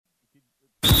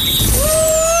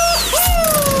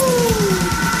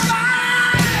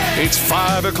It's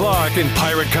 5 o'clock in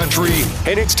Pirate Country,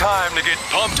 and it's time to get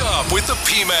pumped up with the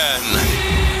P-Man.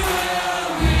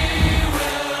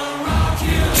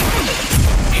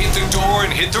 Hit the door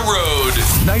and hit the road.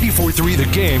 94.3 The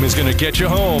Game is going to get you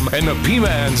home, and the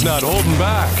P-Man's not holding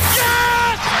back.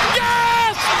 Yes!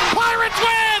 Yes! Pirates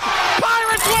win!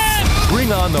 Pirates win!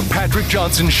 Bring on the Patrick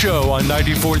Johnson Show on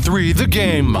 94.3 The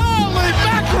Game. Holy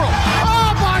mackerel!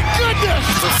 Oh, my goodness!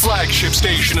 The flagship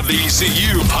station of the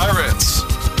ECU Pirates.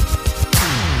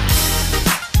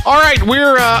 All right,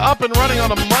 we're up and running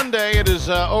on a Monday. It is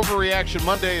Overreaction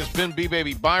Monday, as Ben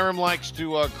B-Baby Byram likes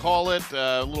to call it.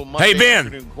 A little Monday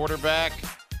afternoon quarterback.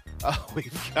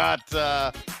 We've got,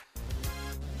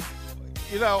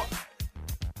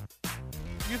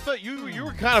 you thought you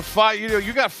were kind of fired.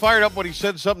 You got fired up when he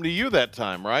said something to you that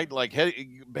time, right? Like,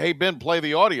 hey, Ben, play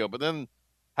the audio. But then,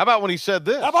 how about when he said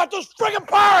this? How about those friggin'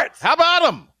 Pirates? How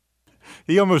about him?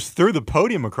 He almost threw the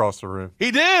podium across the room. He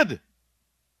did.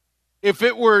 If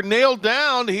it were nailed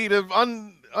down, he'd have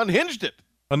unhinged it.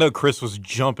 I know Chris was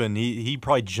jumping. He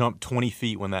probably jumped 20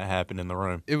 feet when that happened in the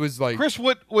room. It was like... Chris,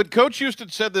 what Coach Houston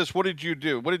said this, what did you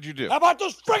do? How about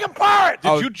those friggin' Pirates?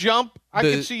 Did you jump? I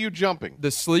could see you jumping.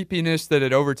 The sleepiness that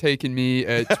had overtaken me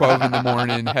at 12 in the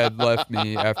morning had left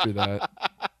me after that.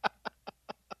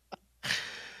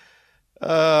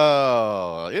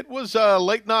 Oh, it was a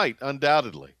late night,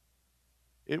 undoubtedly.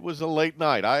 It was a late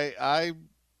night.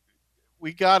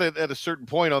 We got it at a certain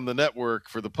point on the network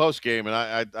for the post game, and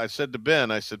I said to Ben,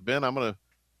 Ben,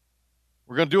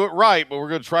 we're gonna do it right, but we're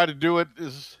gonna try to do it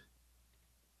as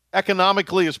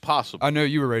economically as possible. I know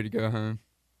you were ready to go home.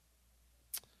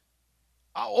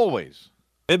 Always.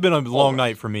 It'd been a long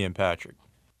night for me and Patrick.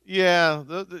 Yeah,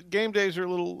 the game days are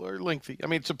lengthy. I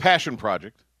mean, it's a passion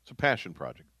project.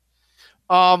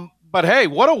 But hey,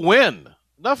 what a win!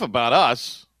 Enough about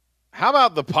us. How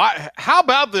about those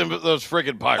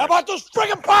friggin' Pirates? How about those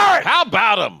friggin' Pirates? How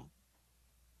about them?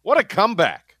 What a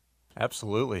comeback.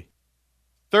 Absolutely.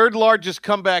 Third largest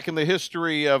comeback in the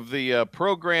history of the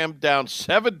program, down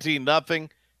 17-0,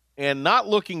 and not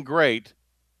looking great.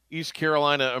 East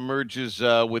Carolina emerges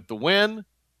with the win,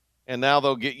 and now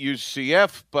they'll get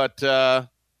UCF. But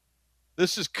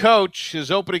this is Coach, his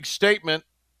opening statement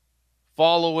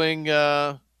following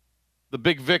the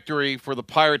big victory for the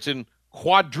Pirates in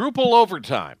quadruple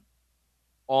overtime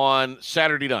on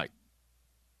Saturday night.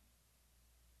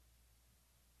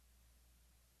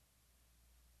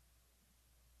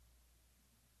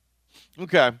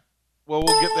 Okay. Well,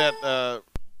 we'll get that.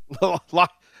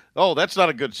 Oh, that's not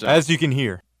a good sound. As you can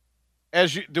hear.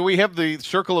 Do we have the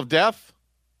circle of death?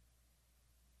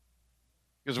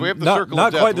 Because we have the circle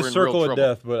of death. Not quite the circle of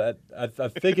death, but I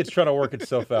think it's trying to work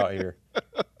itself out here.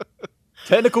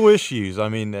 Technical issues. I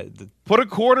mean, put a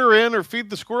quarter in or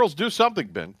feed the squirrels. Do something,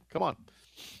 Ben. Come on.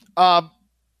 I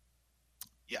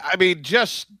mean,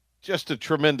 just a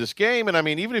tremendous game. And I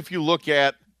mean, even if you look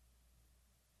at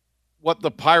what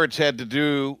the Pirates had to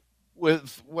do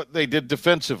with what they did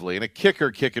defensively, and a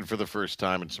kicker kicking for the first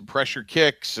time, and some pressure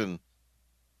kicks, and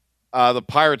the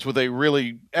Pirates with a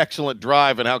really excellent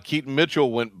drive, and how Keaton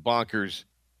Mitchell went bonkers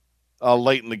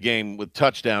late in the game with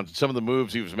touchdowns and some of the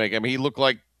moves he was making. I mean, he looked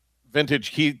like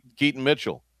vintage Keaton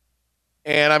Mitchell.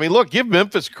 And, I mean, look, give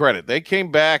Memphis credit. They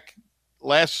came back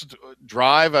last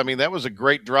drive. I mean, that was a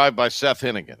great drive by Seth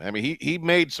Hennigan. I mean, he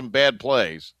made some bad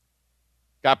plays.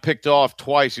 Got picked off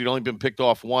twice. He'd only been picked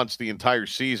off once the entire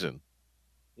season.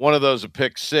 One of those a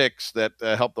pick six that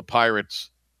helped the Pirates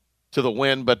to the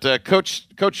win. But Coach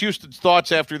Houston's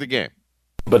thoughts after the game.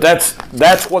 But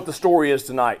that's what the story is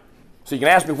tonight. So you can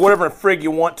ask me whatever frig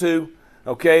you want to.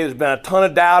 Okay, there's been a ton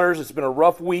of doubters. It's been a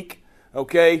rough week.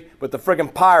 Okay, but the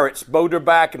friggin' Pirates bowed their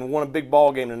back and won a big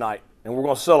ball game tonight, and we're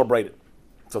going to celebrate it.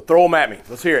 So throw them at me.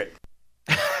 Let's hear it.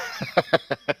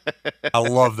 I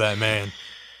love that, man.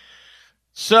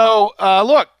 So,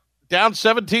 look, down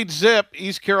 17-0,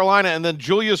 East Carolina, and then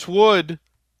Julius Wood.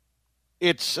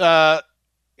 It's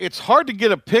hard to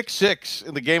get a pick six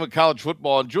in the game of college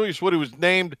football, and Julius Wood, who was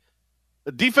named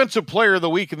the Defensive Player of the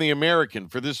Week in the American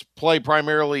for this play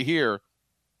primarily here,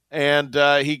 and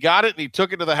he got it, and he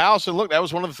took it to the house, and look, that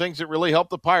was one of the things that really helped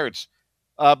the Pirates.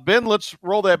 Ben, let's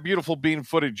roll that beautiful bean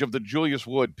footage of the Julius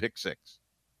Wood pick six.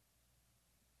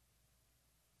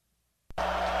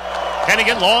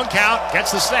 Hennigan, long count,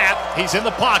 gets the snap. He's in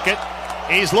the pocket.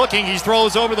 He's looking. He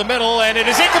throws over the middle, and it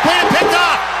is incomplete and picked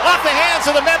off the hands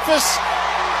of the Memphis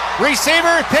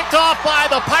receiver. Picked off by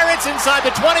the Pirates inside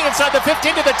the 20, inside the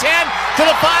 15, to the 10, to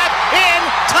the 5, in,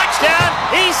 touchdown,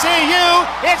 ECU.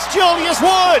 It's Julius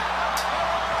Wood.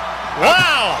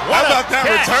 Wow, what How about that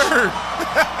catch. return?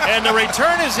 And the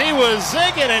return as he was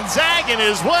zigging and zagging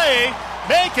his way,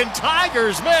 making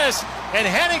Tigers miss. And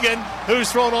Hennigan, who's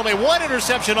thrown only one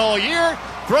interception all year,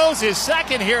 throws his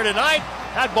second here tonight.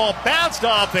 That ball bounced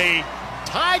off a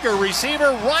Tiger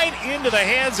receiver right into the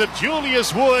hands of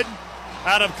Julius Wood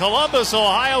out of Columbus,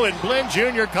 Ohio, in Blinn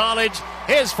Junior College.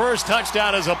 His first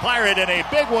touchdown as a Pirate, and a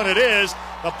big one it is.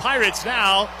 The Pirates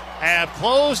now have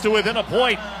closed to within a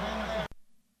point.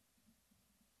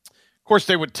 Of course,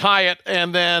 they would tie it,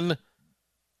 and then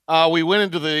we went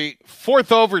into the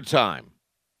fourth overtime.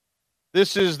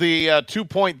 This is the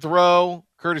 2-point throw,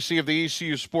 courtesy of the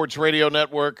ECU Sports Radio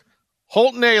Network.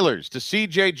 Holton Ahlers to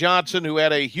C.J. Johnson, who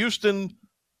had a Houston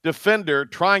defender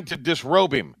trying to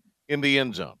disrobe him in the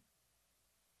end zone.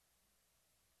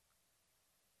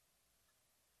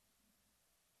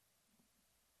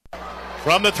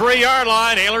 From the 3-yard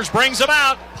line, Ahlers brings him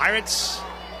out. Pirates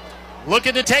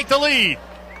looking to take the lead.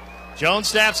 Jones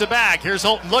snaps it back. Here's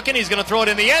Holton looking. He's going to throw it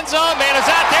in the end zone. Man is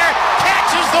out there.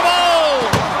 Catches the ball.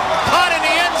 Caught in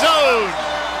the end zone.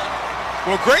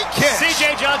 Well, great catch.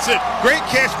 C.J. Johnson. Great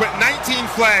catch, but 19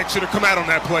 flags should have come out on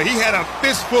that play. He had a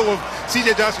fistful of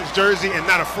C.J. Johnson's jersey, and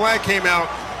not a flag came out.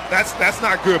 That's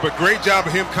not good, but great job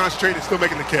of him concentrating and still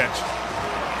making the catch.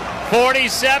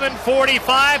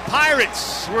 47-45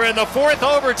 Pirates. We're in the fourth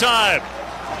overtime.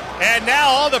 And now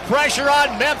all the pressure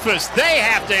on Memphis. They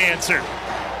have to answer.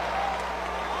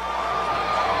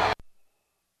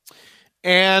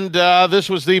 And this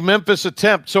was the Memphis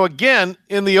attempt. So, again,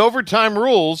 in the overtime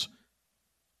rules,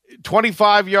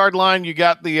 25-yard line, you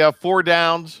got the 4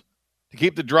 downs to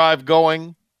keep the drive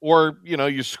going, or,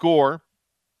 you score,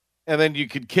 and then you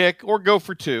could kick or go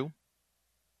for 2.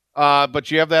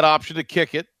 But you have that option to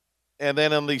kick it. And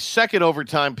then on the second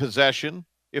overtime possession,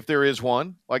 if there is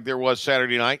one, like there was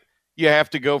Saturday night, you have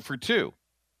to go for 2.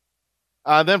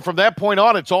 Then from that point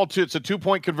on, it's a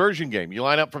 2-point conversion game. You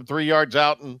line up from 3 yards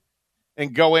out and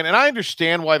go in. And I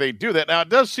understand why they do that. Now, it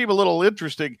does seem a little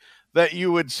interesting that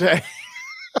you would say,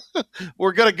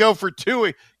 we're going to go for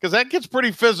 2, because that gets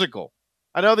pretty physical.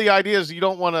 I know the idea is you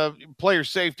don't want to player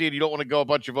safety and you don't want to go a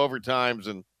bunch of overtimes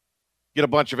and get a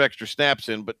bunch of extra snaps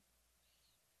in, but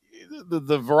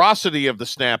the veracity of the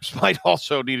snaps might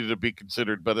also need to be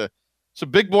considered. But it's a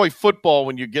big boy football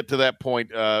when you get to that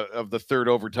point of the third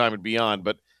overtime and beyond.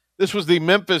 But this was the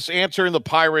Memphis answer in the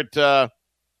Pirate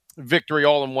victory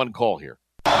all in one call here.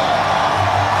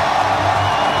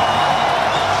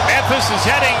 Memphis is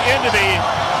heading into the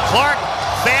Clark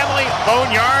family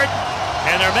boneyard,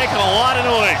 and they're making a lot of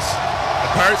noise.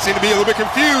 The Pirates seem to be a little bit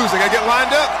confused. They got to get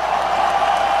lined up.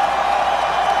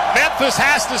 Memphis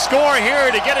has to score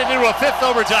here to get it into a fifth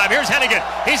overtime. Here's Hennigan.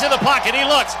 He's in the pocket. He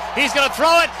looks. He's going to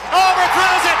throw it.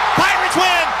 Overthrows it. Pirates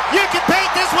win. You can paint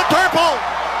this with purple.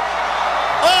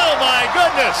 Oh, my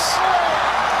goodness.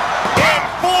 In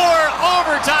 4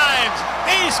 overtimes,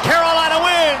 East Carolina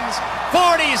wins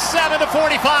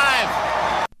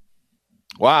 47-45.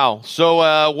 Wow.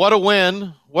 So what a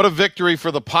win. What a victory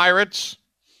for the Pirates.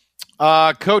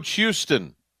 Coach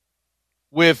Houston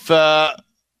with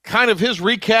kind of his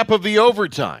recap of the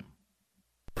overtime.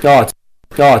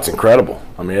 It's incredible.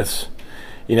 I mean, it's,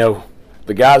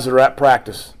 the guys that are at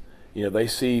practice, they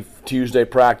see Tuesday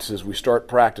practices. We start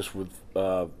practice with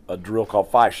a drill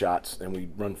called 5 shots, and we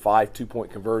run 5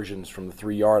 2-point conversions from the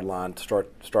 3-yard line to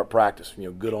start practice,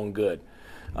 good on good.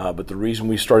 But the reason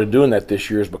we started doing that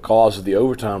this year is because of the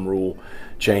overtime rule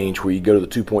change where you go to the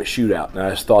 2-point shootout. And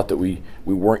I just thought that we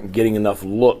weren't getting enough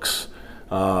looks,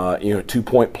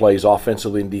 2-point plays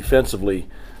offensively and defensively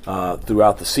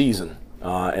throughout the season.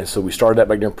 And so we started that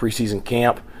back during preseason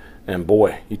camp. And,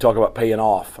 boy, you talk about paying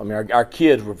off. I mean, our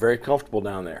kids were very comfortable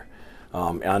down there.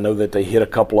 I know that they hit a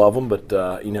couple of them, but,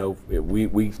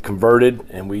 we converted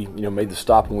and we, made the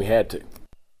stop when we had to.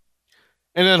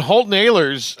 And then Holton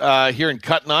Ahlers here in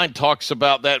Cut 9 talks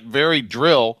about that very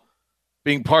drill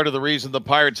being part of the reason the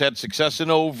Pirates had success in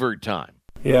overtime.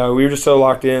 Yeah, we were just so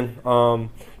locked in.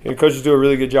 Coaches do a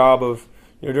really good job of,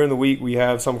 during the week we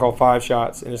have something called 5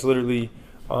 shots, and it's literally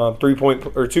 3-point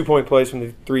or 2-point plays from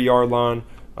the 3-yard line,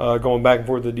 going back and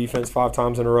forth to the defense 5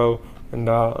 times in a row. And,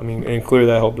 and clearly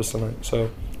that helped us tonight. So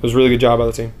it was a really good job by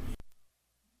the team.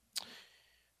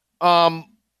 And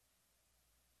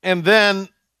then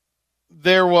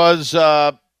there was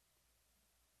Holton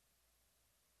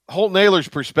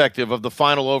Ahlers' perspective of the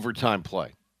final overtime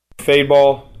play. Fade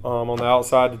ball on the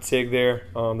outside to Tig there.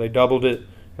 They doubled it,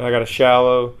 and I got a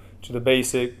shallow to the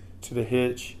basic, to the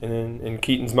hitch, and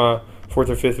Keaton's my 4th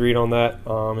or 5th read on that.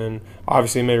 And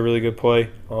obviously made a really good play.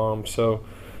 So,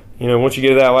 once you get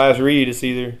to that last read, it's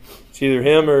either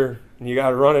him or you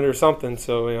got to run it or something.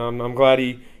 So I'm glad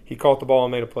he caught the ball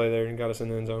and made a play there and got us in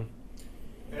the end zone.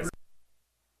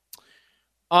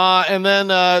 And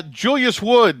then Julius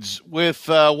Woods with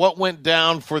what went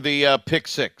down for the pick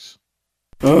six.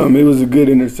 It was a good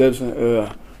interception.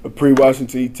 A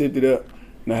pre-Washington, he tipped it up,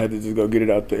 and I had to just go get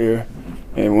it out the air.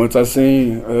 And once I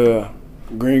seen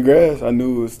green grass, I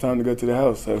knew it was time to go to the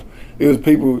house. So it was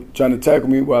people trying to tackle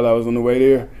me while I was on the way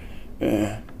there,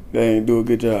 and they didn't do a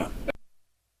good job.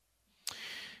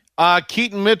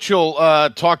 Keaton Mitchell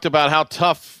talked about how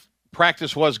tough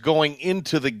practice was going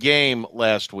into the game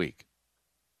last week.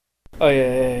 Oh,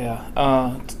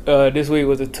 yeah. This week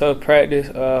was a tough practice.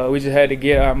 We just had to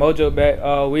get our mojo back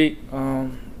all week.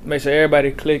 Make sure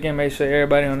everybody clicking, make sure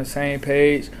everybody on the same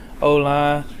page.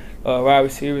 O-line, wide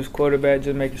receivers, quarterback,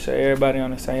 just making sure everybody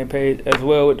on the same page as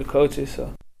well with the coaches.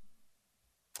 So.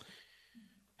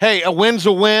 Hey, a win's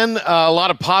a win. A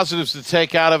lot of positives to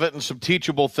take out of it and some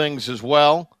teachable things as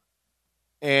well.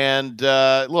 And,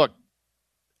 look,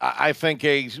 I think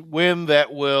a win that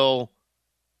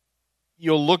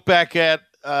you'll look back at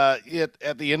it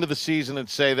at the end of the season and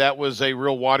say that was a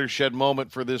real watershed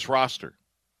moment for this roster,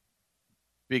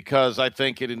 because I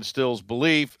think it instills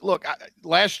belief. Look,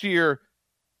 last year,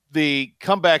 the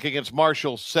comeback against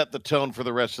Marshall set the tone for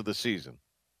the rest of the season.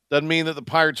 Doesn't mean that the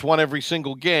Pirates won every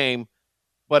single game,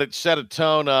 but it set a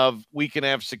tone of we can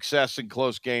have success in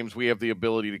close games. We have the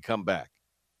ability to come back.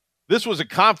 This was a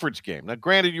conference game. Now,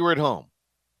 granted, you were at home,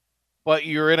 but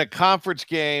you're in a conference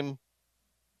game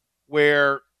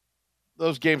where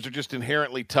those games are just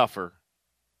inherently tougher.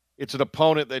 It's an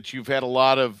opponent that you've had a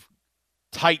lot of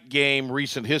tight game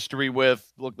recent history with.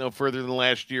 Look no further than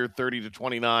last year,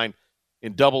 30-29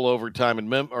 in double overtime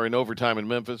in overtime in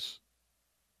Memphis.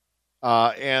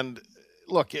 And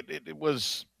look, it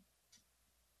was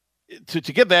to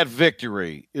get that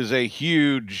victory is a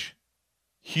huge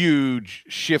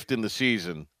shift in the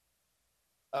season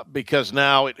because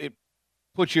now it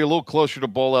puts you a little closer to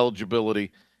bowl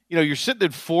eligibility. You know, you're sitting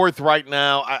at fourth right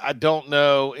now. I don't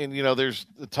know, and there's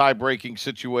the tie-breaking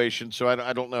situation, so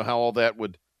I don't know how all that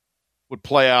would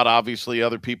play out. Obviously,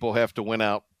 other people have to win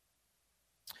out.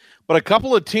 But a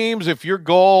couple of teams, if your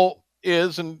goal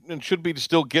is and should be to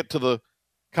still get to the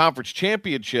conference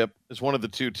championship as one of the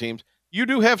two teams, you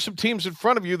do have some teams in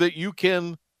front of you that you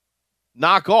can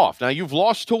knock off. Now, you've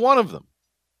lost to one of them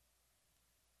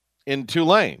in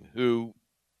Tulane, who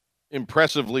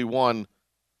impressively won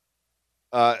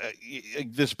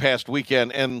this past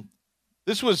weekend. And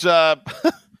this was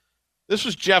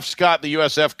Jeff Scott, the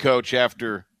USF coach,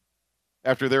 after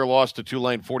their loss to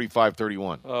Tulane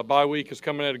 45-31. Bye week is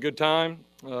coming at a good time.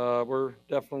 We're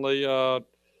definitely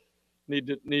need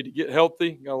to get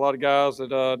healthy. Got a lot of guys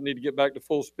that need to get back to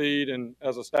full speed, and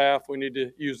as a staff, we need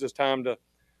to use this time to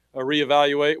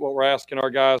reevaluate what we're asking our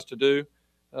guys to do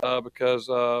because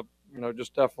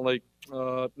just definitely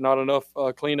not enough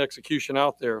clean execution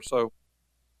out there. So.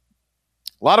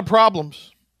 A lot of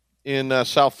problems in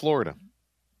South Florida,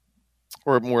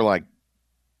 or more like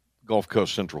Gulf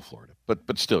Coast, Central Florida.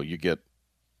 But still, you get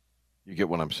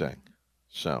what I'm saying.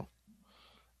 So,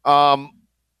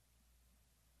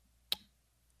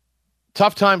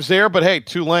 tough times there. But hey,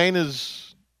 Tulane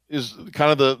is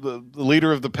kind of the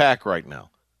leader of the pack right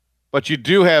now. But you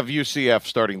do have UCF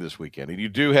starting this weekend, and you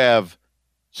do have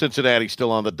Cincinnati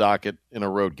still on the docket in a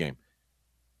road game.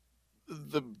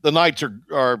 The Knights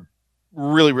are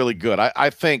really, really good. I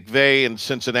think they and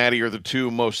Cincinnati are the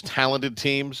two most talented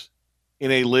teams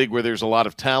in a league where there's a lot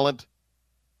of talent.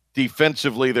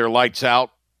 Defensively, they're lights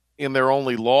out. In their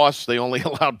only loss, they only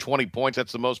allowed 20 points.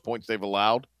 That's the most points they've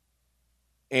allowed.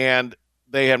 And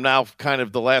they have now kind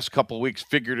of the last couple of weeks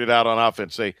figured it out on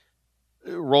offense. They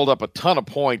rolled up a ton of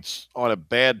points on a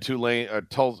bad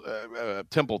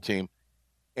Temple team,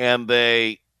 and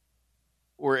they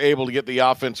were able to get the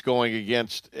offense going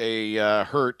against a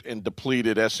hurt and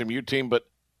depleted SMU team, but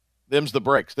them's the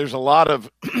breaks. There's a lot of,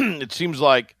 it seems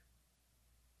like,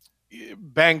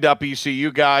 banged up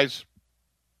ECU guys.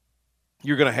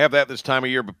 You're going to have that this time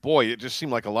of year, but boy, it just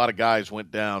seemed like a lot of guys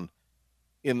went down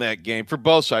in that game for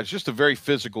both sides. Just a very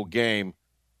physical game,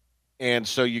 and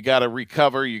so you got to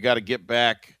recover, you got to get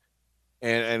back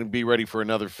and be ready for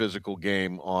another physical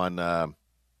game on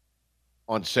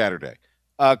Saturday.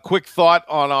 Quick thought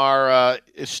on our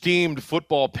esteemed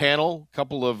football panel, a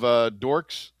couple of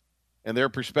dorks and their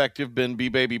perspective. Ben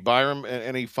B-Baby Byram,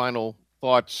 any final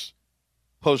thoughts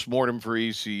post-mortem for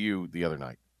ECU the other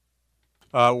night?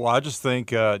 Well, I just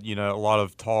think, a lot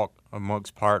of talk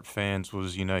amongst Pirate fans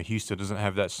was, Houston doesn't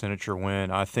have that signature win.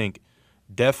 I think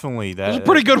definitely that. It was a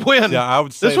pretty good win. Yeah, I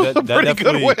would say this was a pretty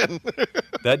good win.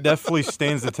 That definitely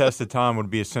stands the test of time.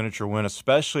 Would be a signature win,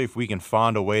 especially if we can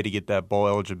find a way to get that bowl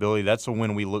eligibility. That's a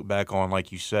win we look back on,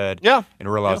 like you said,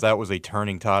 and realize that was a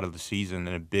turning tide of the season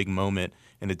and a big moment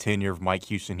in the tenure of Mike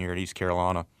Houston here at East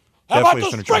Carolina. How about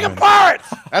those friggin'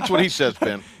 Pirates? That's what he says,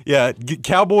 Ben. Yeah,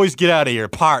 Cowboys, get out of here.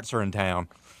 Pirates are in town.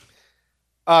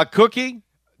 Cookie?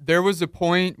 There was a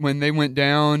point when they went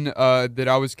down that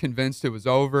I was convinced it was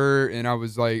over, and I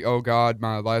was like, oh, God,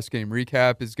 my last game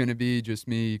recap is going to be just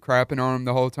me crapping on them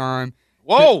the whole time.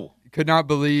 Whoa! Could not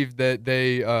believe that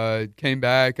they came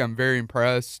back. I'm very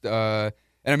impressed. And,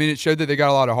 I mean, it showed that they got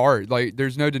a lot of heart. Like,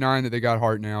 there's no denying that they got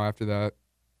heart now after that.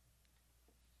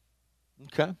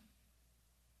 Okay.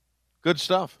 Good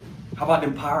stuff. How about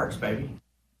them Pirates, baby?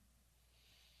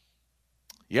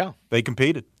 Yeah. They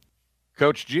competed.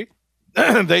 Coach G?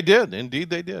 They did. Indeed,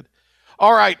 they did.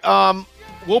 All right.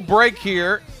 We'll break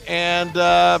here, and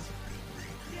I'm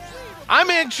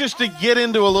anxious to get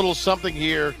into a little something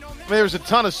here. I mean, there's a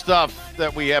ton of stuff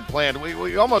that we have planned.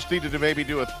 We almost needed to maybe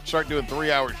start doing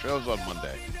 3-hour shows on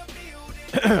Monday.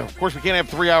 Of course, we can't have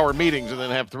 3-hour meetings and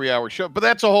then have 3-hour shows, but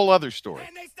that's a whole other story.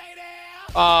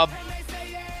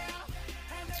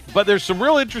 But there's some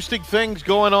real interesting things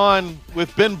going on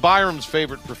with Ben Byram's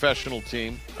favorite professional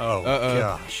team. Oh,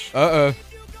 gosh.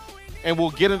 And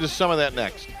we'll get into some of that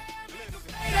next.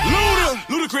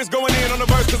 Ludacris going in on the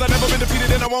verse because I've never been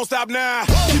defeated and I won't stop now.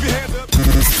 Keep your hands up.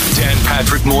 Dan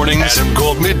Patrick Mornings, Adam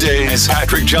Gold Middays,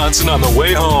 Patrick Johnson on the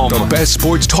way home. The best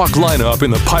sports talk lineup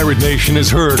in the Pirate Nation is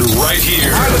heard right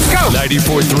here. All right, let's go.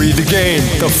 94.3 The Game,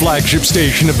 the flagship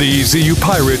station of the ECU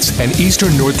Pirates and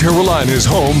Eastern North Carolina's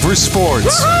home for sports.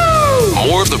 Woo-hoo!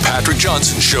 More of the Patrick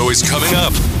Johnson Show is coming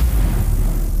up.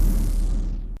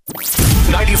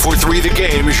 94.3 The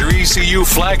Game is your ECU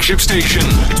flagship station.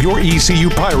 Your ECU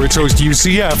Pirates host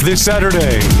UCF this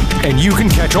Saturday. And you can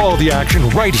catch all the action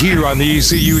right here on the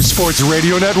ECU Sports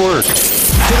Radio Network. To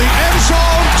the end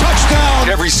zone, touchdown.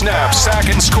 Every snap, sack,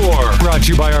 and score. Brought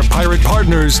to you by our Pirate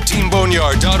partners,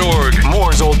 TeamBoneyard.org,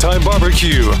 Moore's Old Time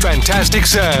Barbecue, Fantastic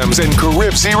Sam's, and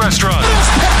Caribsea Restaurant.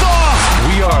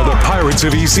 We are the Pirates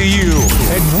of ECU,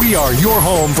 and we are your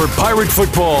home for Pirate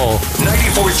football.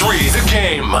 94.3 The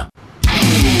Game.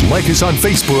 Like us on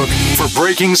Facebook for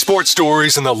breaking sports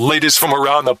stories and the latest from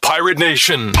around the Pirate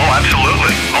Nation. Oh,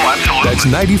 absolutely. That's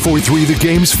 94.3 The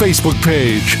Game's Facebook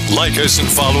page. Like us and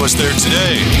follow us there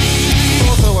today.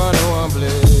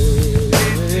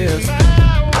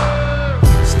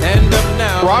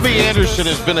 Robbie Anderson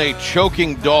has been a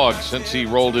choking dog since he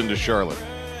rolled into Charlotte.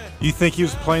 You think he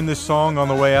was playing this song on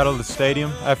the way out of the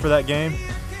stadium after that game?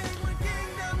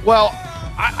 Well,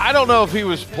 I don't know if he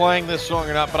was playing this song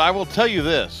or not, but I will tell you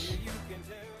this.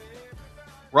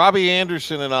 Robbie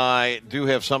Anderson and I do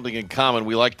have something in common.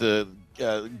 We like to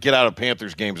get out of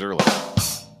Panthers games early.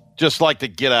 Just like to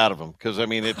get out of them because, I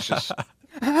mean, it's just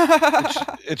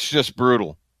it's just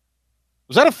brutal.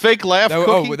 Was that a fake laugh,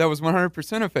 Cookie? Oh, that was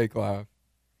 100% a fake laugh.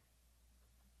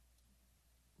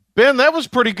 Ben, that was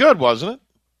pretty good, wasn't it?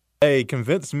 Hey,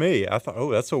 convinced me. I thought,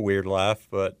 oh, that's a weird laugh,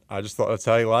 but I just thought that's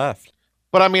how he laughed.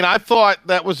 But, I mean, I thought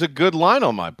that was a good line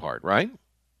on my part, right?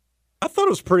 I thought it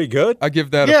was pretty good. I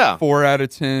give that a 4 out of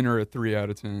 10 or a 3 out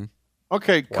of 10.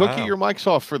 Okay, wow. Cookie, your mic's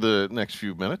off for the next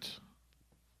few minutes.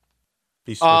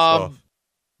 He switched off.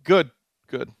 Good.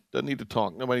 Doesn't need to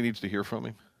talk. Nobody needs to hear from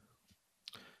him.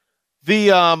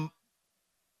 The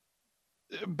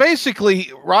basically,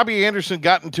 Robbie Anderson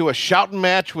got into a shouting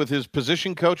match with his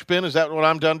position coach, Ben. Is that what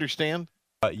I'm to understand?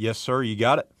 Yes, sir. You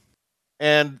got it.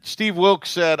 And Steve Wilks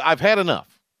said, I've had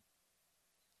enough.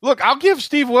 Look, I'll give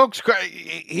Steve Wilks credit.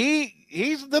 He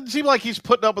doesn't seem like he's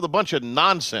putting up with a bunch of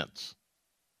nonsense.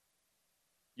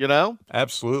 You know?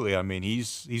 Absolutely. I mean,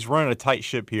 he's running a tight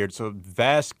ship here. It's a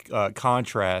vast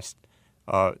contrast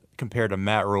compared to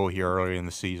Matt Rule here earlier in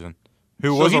the season,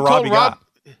 who was a Robbie guy.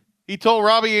 He told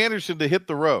Robbie Anderson to hit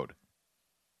the road.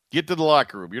 Get to the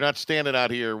locker room. You're not standing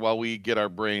out here while we get our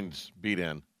brains beat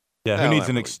in. Yeah, who needs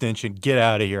an extension? Get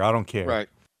out of here. I don't care. Right.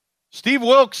 Steve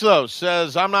Wilks, though,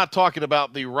 says, I'm not talking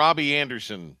about the Robbie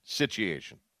Anderson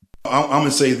situation. I'm going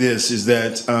to say this, is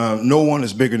that no one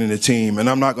is bigger than the team, and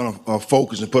I'm not going to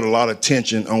focus and put a lot of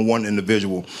tension on one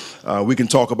individual. We can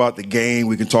talk about the game.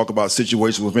 We can talk about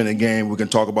situations within the game. We can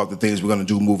talk about the things we're going to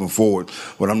do moving forward,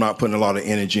 but I'm not putting a lot of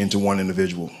energy into one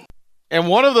individual. And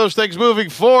one of those things moving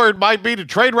forward might be to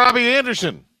trade Robbie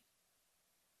Anderson.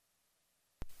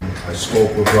 I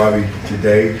spoke with Robbie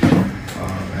today,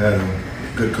 had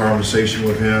a good conversation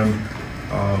with him,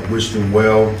 wished him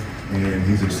well, and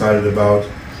he's excited about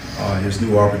his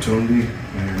new opportunity,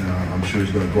 and I'm sure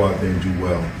he's going to go out there and do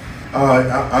well.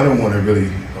 I don't want to really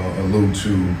allude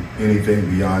to anything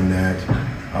beyond that.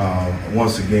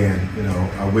 once again,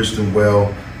 I wish him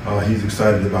well. He's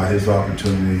excited about his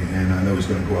opportunity, and I know he's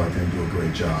going to go out there and do a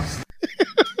great job.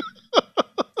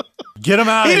 Get him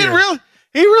out of here.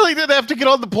 He really didn't have to get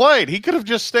on the plane. He could have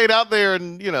just stayed out there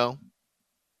and,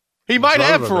 he might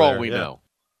have for all we know.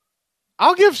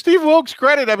 I'll give Steve Wilkes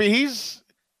credit. I mean,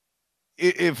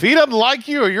 if he doesn't like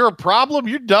you or you're a problem,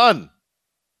 you're done.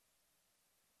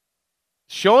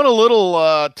 Showing a little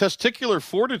testicular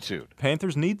fortitude.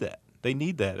 Panthers need that. They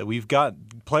need that.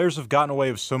 Players have gotten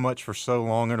away with so much for so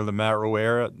long under the Matt Rhule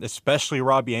era, especially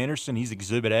Robbie Anderson. He's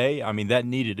Exhibit A. I mean, that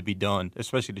needed to be done,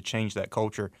 especially to change that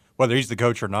culture, whether he's the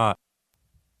coach or not.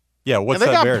 Yeah, what's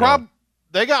that?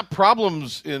 They got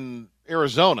problems in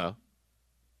Arizona,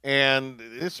 and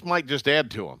this might just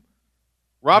add to them.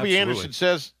 Robbie Anderson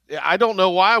says, I don't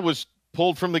know why I was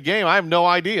pulled from the game. I have no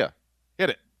idea. Hit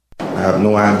it. I have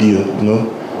no idea,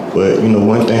 But,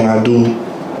 one thing I do,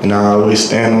 and I always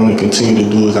stand on and continue to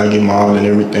do, is I give my all in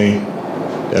everything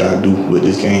that I do with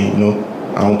this game,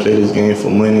 I don't play this game for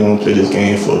money. I don't play this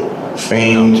game for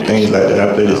fame, things like that.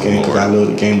 I play this game because I love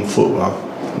the game of football. You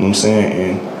know what I'm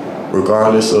saying? And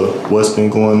regardless of what's been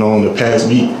going on the past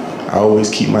week, I always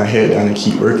keep my head down and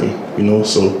keep working,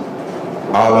 So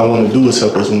all I want to do is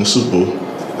help us win the Super Bowl.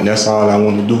 And that's all I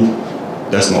want to do.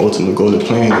 That's my ultimate goal of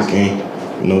playing this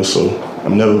game, So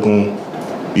I'm never going to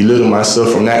belittle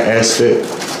myself from that aspect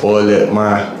or let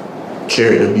my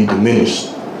character be diminished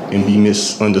and be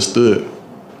misunderstood,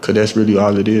 because that's really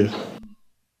all it is.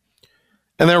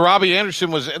 And then Robbie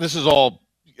Anderson and this is all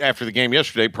after the game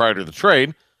yesterday, prior to the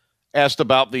trade, asked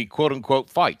about the quote-unquote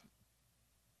fight.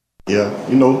 Yeah,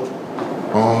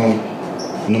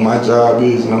 my job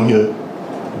is, and I'm here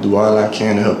to do all I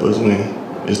can to help us win.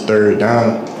 It's third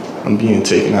down. I'm being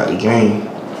taken out the game.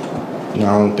 I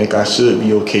don't think I should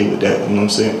be okay with that, what I'm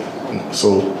saying?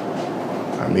 So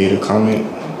I made a comment,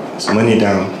 it's money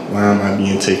down, why am I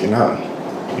being taken out?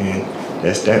 And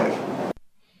that's that.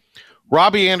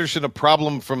 Robbie Anderson, a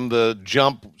problem from the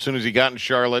jump as soon as he got in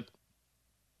Charlotte.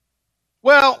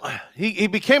 Well, he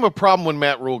became a problem when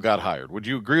Matt Rhule got hired. Would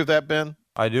you agree with that, Ben?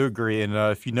 I do agree. And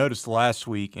if you noticed last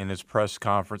week in his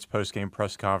post-game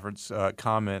press conference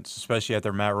comments, especially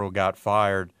after Matt Rhule got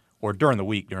fired, or during the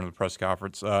week, during the press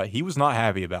conference, he was not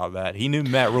happy about that. He knew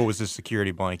Matt Rhule was his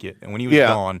security blanket, and when he was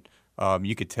gone,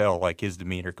 you could tell his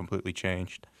demeanor completely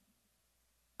changed.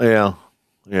 Yeah.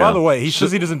 By the way, he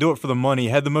says he doesn't do it for the money. He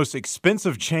had the most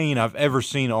expensive chain I've ever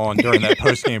seen on during that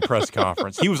post-game press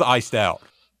conference. He was iced out.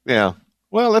 Yeah.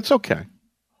 Well, that's okay.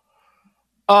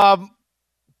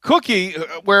 Cookie,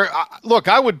 look,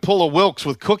 I would pull a Wilkes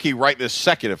with Cookie right this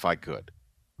second if I could.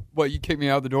 What, you kick me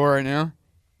out the door right now?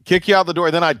 Kick you out the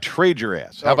door, then I'd trade your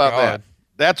ass. How about that?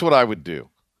 That's what I would do.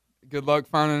 Good luck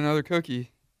finding another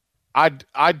cookie. I'd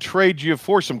trade you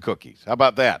for some cookies. How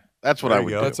about that? That's what I would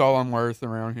do. That's all I'm worth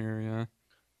around here, yeah.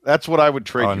 That's what I would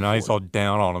trade you now he's all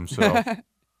down on himself.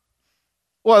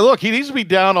 Well, look, he needs to be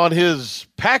down on his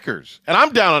Packers, and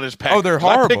I'm down on his Packers. Oh, they're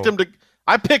horrible.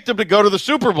 I picked him to go to the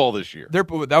Super Bowl this year.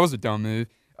 That was a dumb move.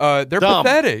 They're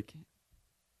pathetic.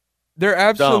 They're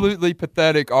absolutely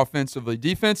pathetic offensively.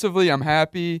 Defensively, I'm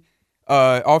happy.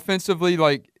 Offensively,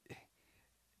 and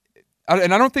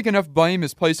I don't think enough blame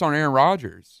is placed on Aaron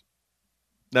Rodgers.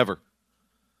 Never.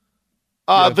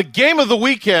 The game of the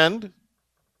weekend,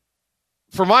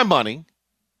 for my money,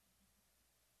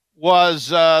 was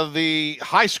the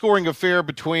high-scoring affair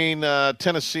between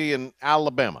Tennessee and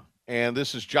Alabama. And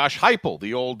this is Josh Heupel,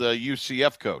 the old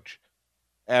UCF coach,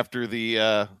 after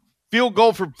the field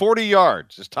goal from 40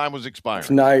 yards. His time was expiring.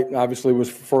 Tonight, obviously, was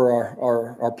for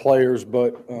our players,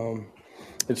 but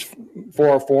it's for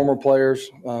our former players.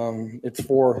 It's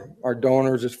for our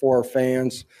donors. It's for our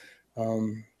fans.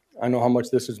 I know how much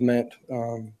this has meant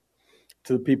to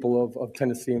the people of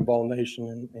Tennessee and Vol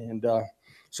Nation, and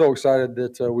so excited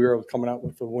that we were coming out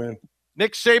with the win.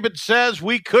 Nick Saban says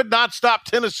we could not stop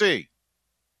Tennessee.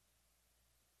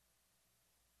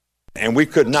 And we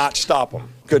could not stop them.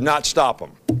 Could not stop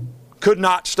them. Could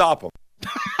not stop them.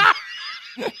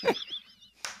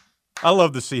 I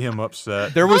love to see him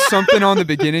upset. There was something on the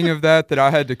beginning of that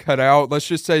I had to cut out. Let's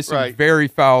just say some very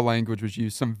foul language was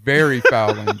used. Some very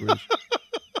foul language.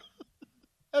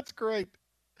 That's great.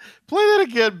 Play that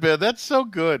again, Ben. That's so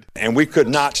good. And we could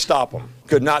not stop them.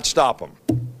 Could not stop them.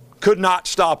 Could not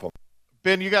stop them.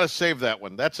 Ben, you got to save that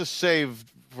one. That's a save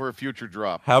for a future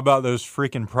drop. How about those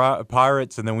freaking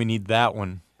Pirates? And then we need that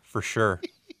one for sure.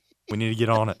 We need to get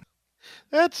on it.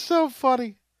 That's so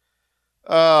funny.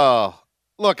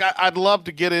 Look, I'd love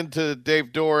to get into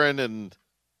Dave Doran and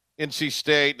NC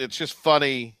State. It's just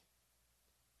funny.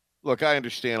 Look, I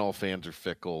understand all fans are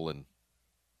fickle,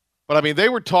 but I mean, they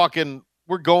were talking,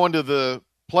 we're going to the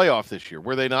playoff this year.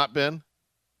 Were they not, Ben?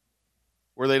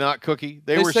 Were they not, Cookie?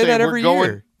 They were say saying that every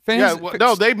year. Fans,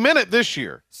 no, they meant it this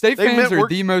year. State fans are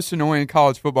the most annoying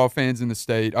college football fans in the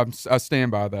state. I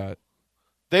stand by that.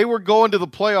 They were going to the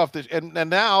playoff this, and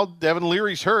now Devin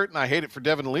Leary's hurt, and I hate it for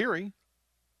Devin Leary.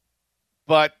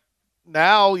 But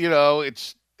now,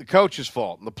 it's the coach's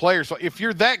fault and the players' fault. If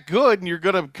you're that good and you're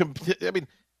going to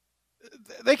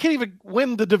they can't even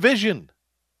win the division.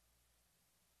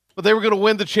 But they were going to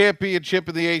win the championship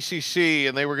in the ACC,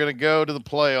 and they were going to go to the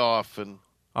playoff. And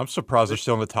I'm surprised they're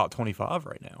still in the top 25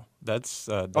 right now. That's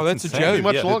a insane. joke.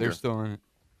 Much longer. They're still in it.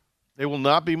 They will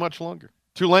not be much longer.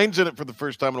 Tulane's in it for the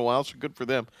first time in a while, so good for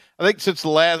them. I think since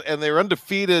and they were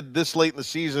undefeated this late in the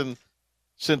season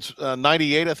since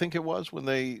 '98, I think it was when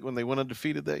they went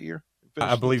undefeated that year.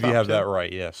 I believe you have that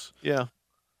right. Yes. Yeah.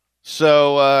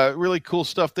 So really cool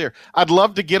stuff there. I'd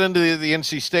love to get into the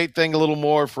NC State thing a little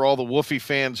more for all the Woofy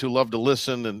fans who love to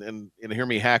listen and hear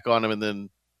me hack on them and then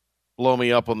blow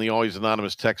me up on the Always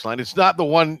Anonymous text line. It's not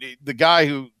the guy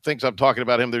who thinks I'm talking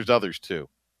about him. There's others too.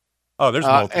 Oh, there's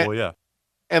multiple, yeah.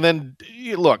 And then,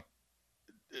 look,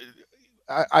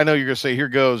 I know you're going to say, here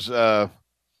goes Dookie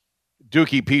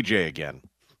PJ again.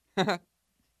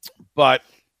 But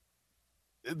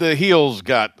the Heels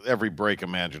got every break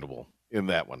imaginable in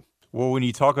that one. Well, when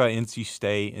you talk about NC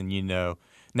State and,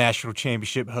 national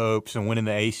championship hopes and winning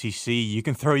the ACC, you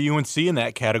can throw UNC in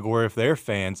that category if they're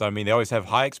fans. I mean, they always have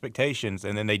high expectations,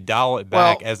 and then they dial it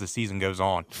back as the season goes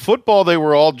on. Football, they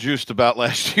were all juiced about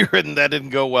last year, and that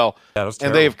didn't go well. That was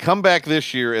terrible. And they have come back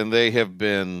this year, and they have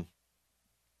been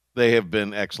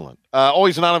excellent.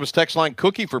 Always Anonymous text line,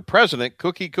 Cookie for president,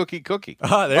 Cookie. There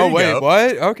you wait, go.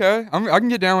 What? Okay, I can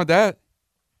get down with that.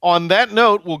 On that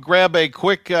note, we'll grab a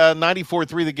quick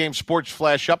 94.3 The Game Sports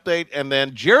Flash update, and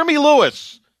then Jeremy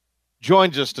Lewis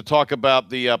joins us to talk about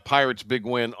the Pirates' big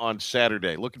win on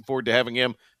Saturday. Looking forward to having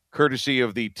him, courtesy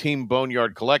of the Team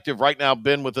Boneyard Collective. Right now,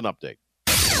 Ben with an update.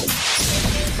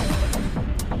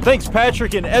 Thanks,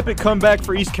 Patrick. An epic comeback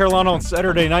for East Carolina on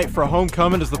Saturday night for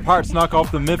homecoming as the Pirates knock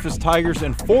off the Memphis Tigers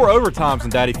in 4 overtimes in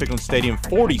Daddy Ficklin Stadium,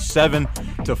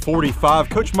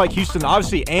 47-45. Coach Mike Houston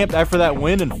obviously amped after that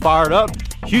win and fired up.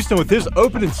 Houston with his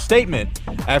opening statement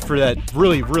after that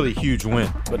really, really huge win.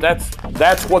 But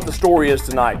that's what the story is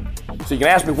tonight. So you can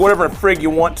ask me whatever the frig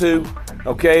you want to,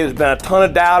 okay? There's been a ton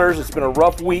of doubters. It's been a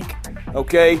rough week,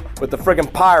 okay? But the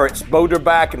friggin' Pirates bowed their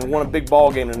back and won a big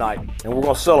ball game tonight, and we're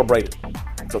going to celebrate it.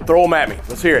 So throw them at me.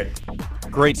 Let's hear it.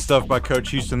 Great stuff by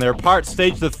Coach Houston there. Pirates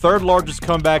staged the 3rd largest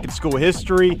comeback in school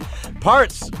history.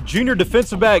 Pirates junior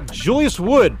defensive back Julius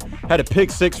Wood had a pick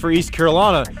 6 for East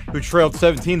Carolina, who trailed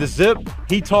 17-0.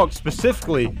 He talked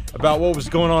specifically about what was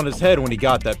going on in his head when he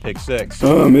got that pick 6.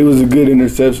 It was a good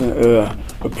interception.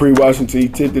 A pre-Washington, he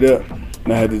tipped it up,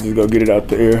 and I had to just go get it out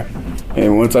the air.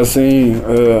 And once I seen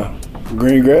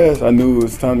green grass, I knew it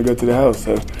was time to go to the house.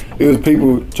 So it was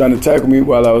people trying to tackle me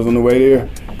while I was on the way there,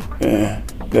 and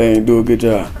they ain't do a good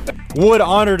job. Wood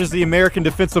honored as the American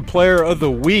Defensive Player of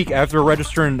the Week after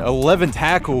registering 11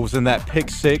 tackles in that pick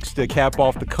 6 to cap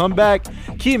off the comeback.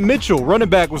 Keaton Mitchell, running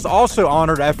back, was also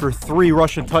honored after 3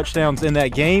 rushing touchdowns in that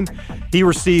game. He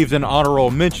received an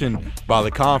honorable mention by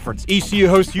the conference. ECU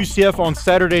hosts UCF on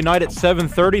Saturday night at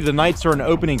 7:30. The Knights are an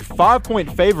opening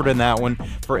 5-point favorite in that one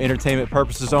for entertainment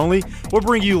purposes only. We'll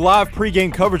bring you live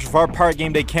pregame coverage of our Pirate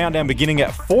Game Day Countdown beginning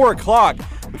at 4 o'clock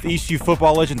with ECU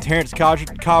football legend Terrence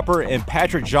Copper and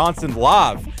Patrick Johnson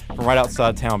live from right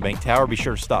outside Town Bank Tower. Be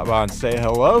sure to stop by and say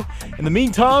hello. In the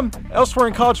meantime, elsewhere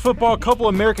in college football, a couple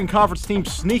of American Conference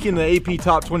teams sneak in the AP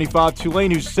Top 25.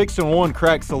 Tulane, who's 6-1,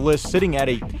 cracks the list, sitting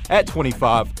at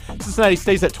 25. Cincinnati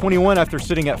stays at 21 after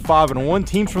sitting at 5-1.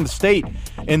 Teams from the state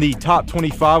in the Top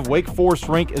 25. Wake Forest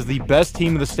ranked as the best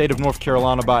team in the state of North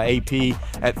Carolina by AP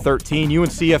at 13.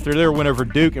 UNC, after their win over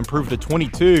Duke, improved to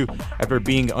 22 after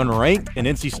being unranked. And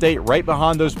NC State right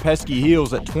behind those pesky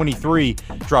Heels at 23,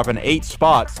 dropping 8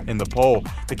 spots in the poll.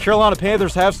 The Carolina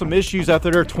Panthers have some issues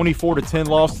after their 24-10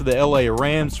 loss to the LA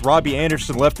Rams. Robbie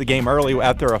Anderson left the game early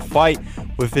after a fight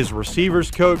with his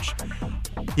receivers coach.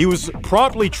 He was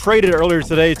promptly traded earlier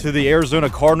today to the Arizona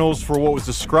Cardinals for what was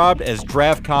described as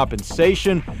draft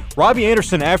compensation. Robbie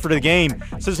Anderson, after the game,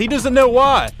 says he doesn't know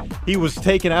why he was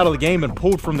taken out of the game and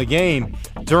pulled from the game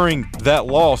during that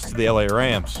loss to the LA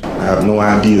Rams. I have no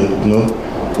idea,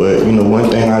 but one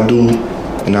thing I do,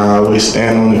 and I always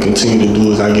stand on and continue to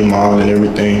do, is I give my all in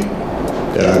everything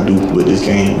that I do with this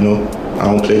game. I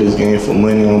don't play this game for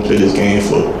money. I don't play this game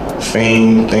for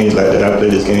fame, things like that. I play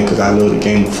this game because I love the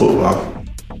game of football.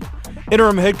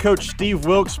 Interim head coach Steve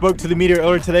Wilks spoke to the media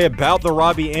earlier today about the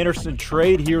Robbie Anderson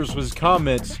trade. Here's his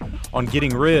comments on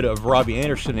getting rid of Robbie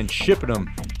Anderson and shipping him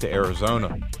to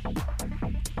Arizona.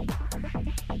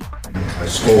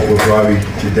 spoke with Robbie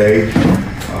today.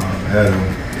 Had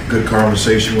a good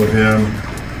conversation with him.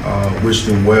 Wished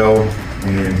him well,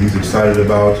 and he's excited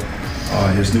about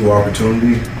his new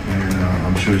opportunity, and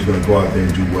I'm sure he's going to go out there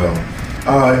and do well.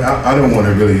 I don't want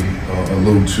to really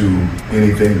allude to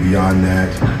anything beyond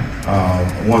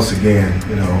that. Once again,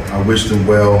 I wished him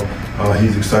well.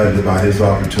 He's excited about his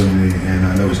opportunity, and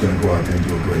I know he's going to go out there and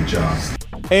do a great job.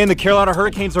 And the Carolina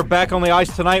Hurricanes are back on the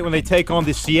ice tonight when they take on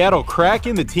the Seattle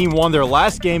Kraken. The team won their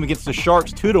last game against the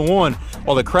Sharks 2-1,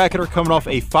 while the Kraken are coming off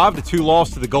a 5-2 loss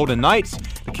to the Golden Knights.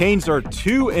 The Canes are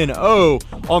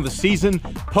 2-0 on the season.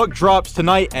 Puck drops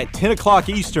tonight at 10 o'clock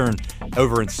Eastern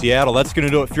over in Seattle. That's going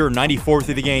to do it for your 94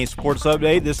 Through the Game Sports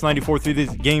Update. This 94 Through the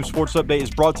Game Sports Update is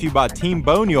brought to you by Team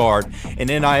Boneyard, an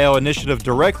NIL initiative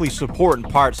directly supporting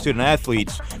Pirate student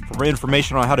athletes. For more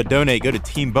information on how to donate, go to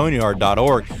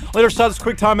teamboneyard.org. Later side of this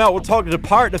quick timeout, we'll talk to the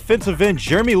Pirate defensive end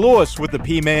Jeremy Lewis with the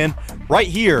P-Man right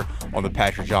here on the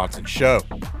Patrick Johnson Show.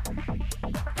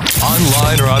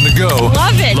 Online or on the go.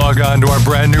 Love it. Log on to our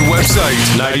brand new website,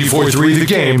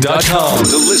 943thegame.com,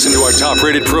 to listen to our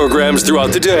top-rated programs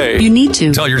throughout the day. You need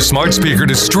to. Tell your smart speaker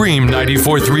to stream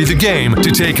 94.3 The Game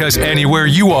to take us anywhere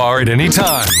you are at any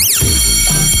time.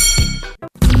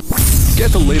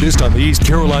 Get the latest on the East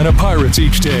Carolina Pirates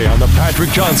each day on the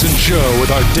Patrick Johnson Show with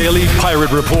our daily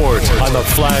Pirate Report on the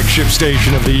flagship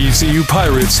station of the ECU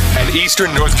Pirates and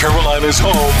Eastern North Carolina's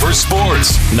home for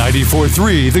sports.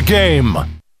 94.3 The Game.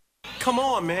 Come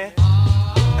on, man.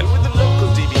 And with the local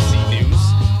DBC news,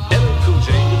 LL Cool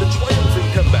J with a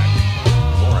triumphant comeback.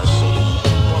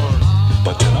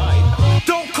 But tonight,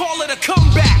 don't call it a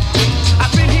comeback.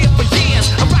 I've been here for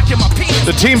years. I'm rocking my pants.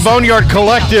 The Team Boneyard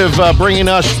Collective bringing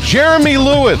us Jeremy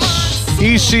Lewis,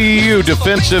 ECU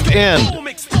defensive end.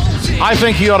 I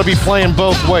think he ought to be playing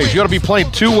both ways. You ought to be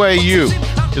playing two-way U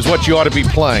is what you ought to be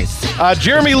playing.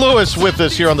 Jeremy Lewis with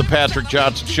us here on the Patrick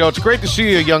Johnson Show. It's great to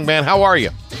see you, young man. How are you?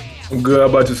 I'm good. How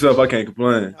about yourself? I can't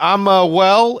complain. I'm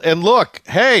well. And look,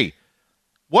 hey,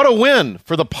 what a win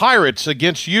for the Pirates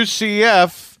against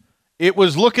UCF. It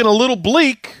was looking a little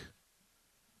bleak,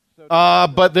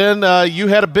 but then you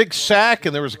had a big sack,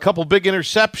 and there was a couple big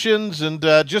interceptions, and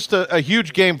just a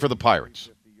huge game for the Pirates.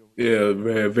 Yeah,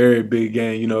 very, very big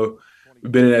game.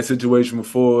 We've been in that situation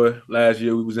before. Last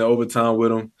year we was in overtime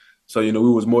with them. So, we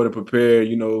was more than prepared,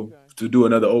 to do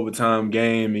another overtime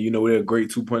game. And, we're a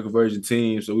great two-point conversion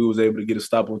team. So we was able to get a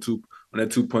stop on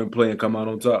that two-point play and come out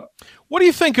on top. What do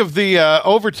you think of the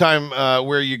overtime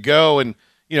where you go and,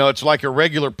 it's like a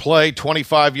regular play,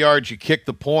 25 yards, you kick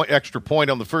the extra point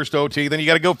on the first OT, then you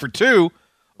got to go for two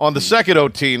on the second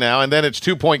OT now, and then it's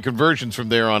two-point conversions from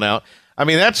there on out. I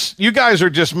mean, you guys are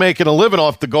just making a living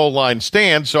off the goal line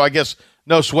stand, so I guess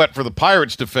no sweat for the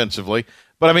Pirates defensively.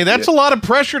 But, I mean, that's a lot of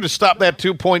pressure to stop that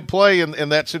two-point play in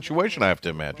that situation, I have to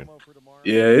imagine.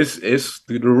 Yeah, it's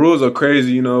the rules are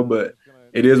crazy, but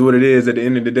it is what it is. At the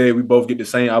end of the day, we both get the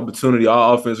same opportunity.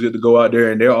 Our offense get to go out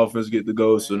there, and their offense get to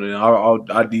go. So then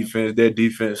our defense, their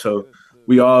defense. So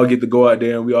we all get to go out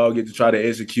there, and we all get to try to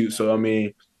execute. So, I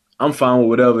mean, I'm fine with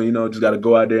whatever, just got to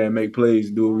go out there and make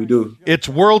plays, do what we do. It's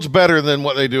worlds better than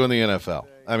what they do in the NFL.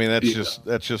 I mean,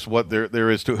 that's just what there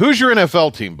is to. Who's your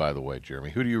NFL team, by the way, Jeremy?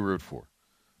 Who do you root for?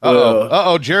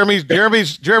 Jeremy's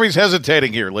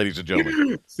hesitating here, ladies and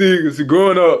gentlemen. See,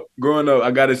 growing up, I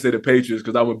gotta say the Patriots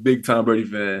because I'm a big Tom Brady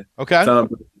fan. Okay.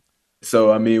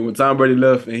 So I mean, when Tom Brady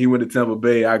left and he went to Tampa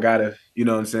Bay, I gotta,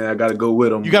 I gotta go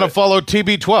with him. You gotta follow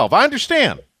TB12. I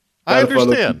understand.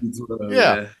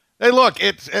 Yeah. Hey, look,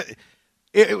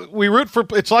 we root for.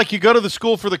 It's like you go to the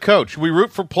school for the coach. We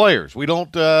root for players. We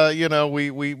don't.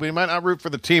 We might not root for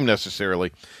the team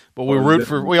necessarily, but we root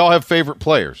for. We all have favorite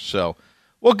players. So.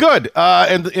 Well, good.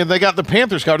 And they got the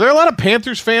Panthers covered. Are there a lot of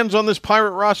Panthers fans on this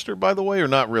Pirate roster, by the way, or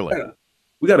not really?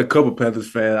 We got a couple Panthers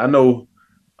fans. I know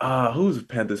who's a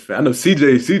Panthers fan? I know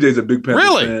CJ. CJ's a big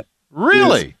Panthers fan.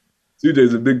 Really? Yes.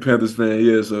 CJ's a big Panthers fan,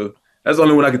 yeah. So that's the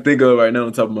only one I can think of right now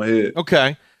on top of my head.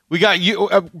 Okay. We got you.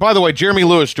 By the way, Jeremy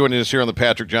Lewis joining us here on the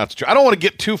Patrick Johnson Show. I don't want to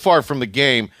get too far from the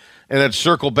game and then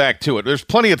circle back to it. There's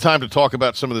plenty of time to talk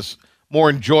about some of this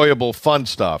more enjoyable, fun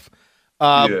stuff.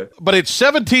 But it's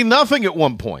 17-0 at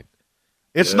one point.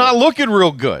 It's not looking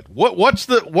real good.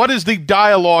 What is the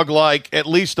dialogue like, at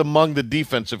least among the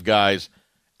defensive guys,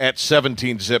 at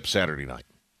 17-0 Saturday night?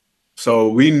 So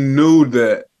we knew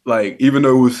that, even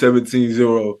though it was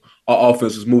 17-0, our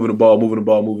offense was moving the ball,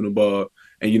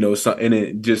 and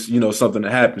it just something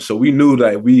that happened. So we knew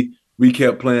that we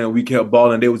kept playing, we kept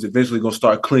balling. They was eventually going to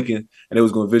start clinking, and they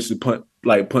was going to eventually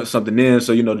like put something in.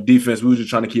 So, you know, the defense, we were just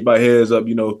trying to keep our heads up,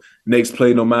 you know, next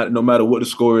play, no matter what the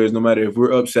score is, no matter if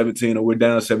we're up 17 or we're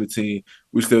down 17,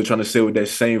 we're still trying to sit with that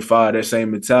same fire, that same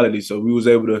mentality. So we was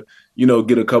able to, you know,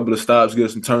 get a couple of stops,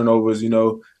 get some turnovers, you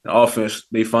know, the offense,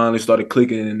 they finally started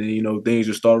clicking and then, you know, things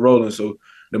just start rolling. So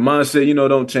the mindset, you know,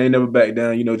 don't change, never back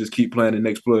down, you know, just keep playing the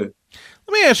next play.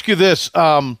 Let me ask you this.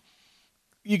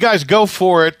 You guys go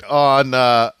for it on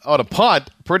a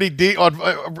punt, pretty deep, on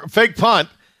a fake punt.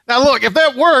 Now, look, if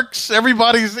that works,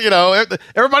 everybody's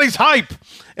hype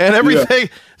and everything. Yeah.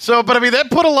 So, but I mean, that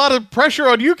put a lot of pressure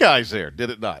on you guys there, did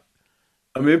it not?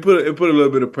 I mean, it put a little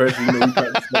bit of pressure. You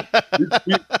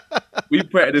know, we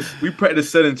practice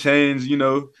setting change. You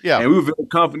know, yeah, and we were very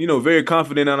confident. You know, very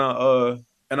confident in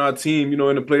our team. You know,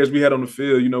 in the players we had on the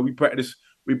field. You know, we practiced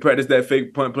that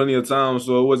fake punt plenty of times,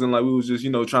 so it wasn't like we was just, you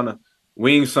know, trying to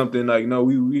wing something. Like, no,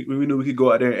 we knew we could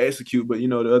go out there and execute. But, you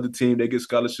know, the other team, they get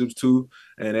scholarships too,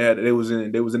 and they was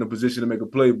in a position to make a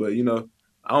play. But, you know,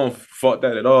 I don't fault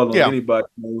that at all on anybody.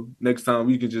 You know, next time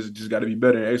we can just got to be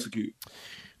better and execute.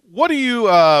 What do you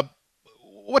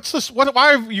what's this?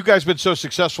 Why have you guys been so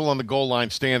successful on the goal line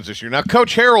stands this year? Now,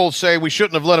 Coach Harrell say we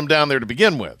shouldn't have let him down there to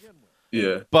begin with.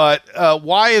 Yeah. But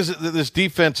why is it that this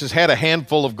defense has had a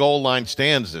handful of goal line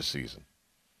stands this season?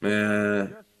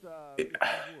 Man,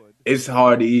 it's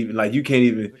hard to even, like, you can't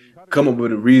even come up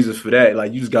with the reasons for that.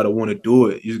 Like, you just got to want to do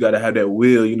it. You just got to have that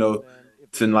will, you know,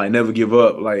 to, like, never give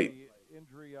up. Like,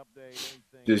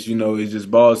 just, you know, it's just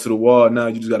balls to the wall now.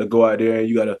 You just got to go out there and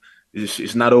you got to,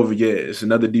 it's not over yet. It's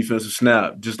another defensive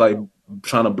snap. Just like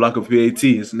trying to block a PAT.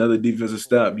 It's another defensive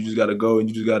snap. You just got to go and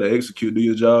you just got to execute, do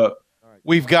your job.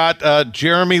 We've got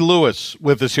Jeremy Lewis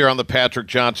with us here on the Patrick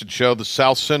Johnson Show, the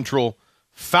South Central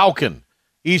Falcon,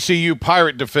 ECU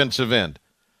Pirate defensive end.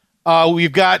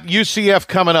 We've got UCF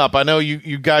coming up. I know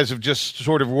you guys have just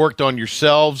sort of worked on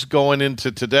yourselves going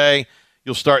into today.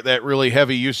 You'll start that really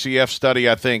heavy UCF study,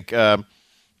 I think,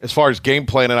 as far as game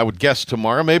plan, and I would guess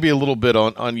tomorrow, maybe a little bit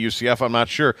on UCF. I'm not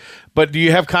sure. But do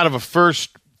you have kind of a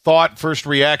first thought, first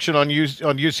reaction on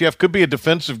UCF? Could be a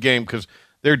defensive game because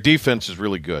their defense is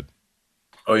really good.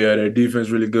 Oh, yeah, their defense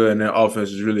is really good, and their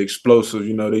offense is really explosive.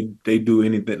 You know, they do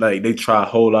anything. Like, they try a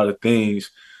whole lot of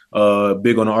things.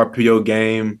 Big on the RPO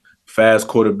game, fast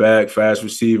quarterback, fast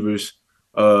receivers.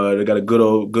 They got a good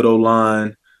old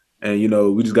line. And, you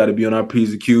know, we just got to be on our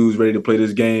P's and Q's, ready to play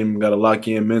this game. Got to lock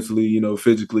in mentally, you know,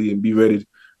 physically, and be ready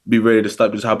to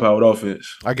stop this high-powered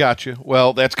offense. I got you.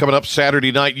 Well, that's coming up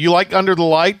Saturday night. You like Under the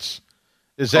Lights?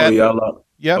 Is that? Oh, yeah.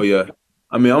 Yeah. Oh, yeah.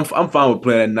 I mean, I'm fine with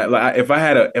playing at night. Like, if I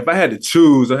had to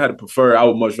choose, I had to prefer, I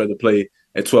would much rather play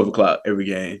at 12 o'clock every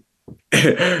game.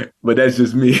 But that's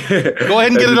just me. Go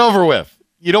ahead and get it over with.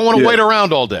 You don't want to wait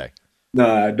around all day.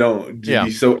 Nah, I don't.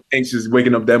 Be so anxious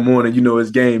waking up that morning. You know,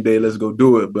 it's game day. Let's go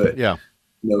do it. But yeah,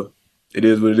 you know, it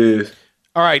is what it is.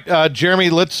 All right, Jeremy.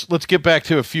 Let's get back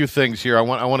to a few things here. I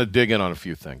want to dig in on a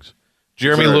few things.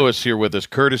 Jeremy Lewis here with us,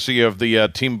 courtesy of the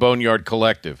Team Boneyard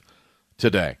Collective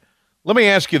today. Let me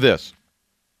ask you this: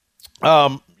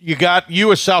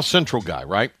 you a South Central guy,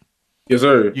 right? Yes,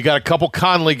 sir. You got a couple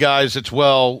Conley guys that's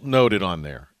well noted on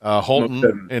there.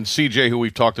 Holton and CJ, who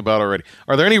we've talked about already.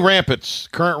 Are there any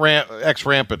current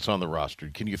ex-Rampants on the roster?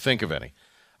 Can you think of any?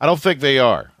 I don't think they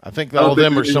are. I think all of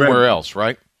them are somewhere else,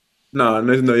 right? No,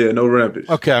 there's no Rampants.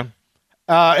 Okay.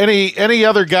 Any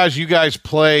other guys you guys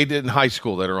played in high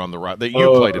school that are on the that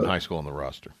you played in high school on the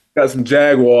roster? Got some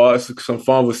Jaguars, some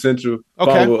Farmville Central.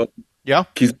 Okay. Farmville, yeah.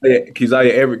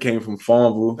 Keziah Everett came from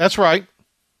Farmville. That's right.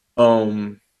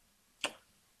 Some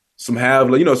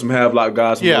Havelock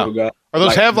guys, some other guys. Are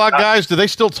those Havelock guys? Do they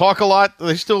still talk a lot? Do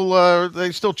they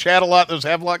still chat a lot? Those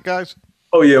Havelock guys?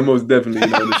 Oh yeah, most definitely. You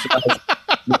know,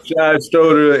 the Shy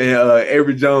Stroder and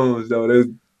Avery Jones, though.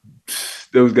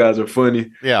 Those guys are funny.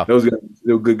 Yeah, those guys,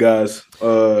 they're good guys.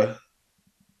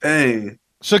 Dang.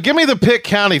 So give me the Pitt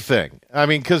County thing. I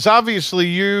mean, because obviously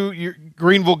you're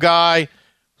Greenville guy,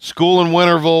 school in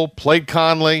Winterville, played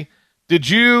Conley. Did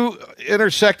you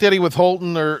intersect any with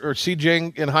Holton or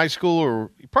CJ in high school, or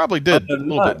you probably did a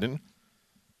little bit, didn't you?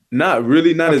 Not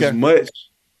really, not as much.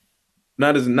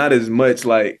 Not as much.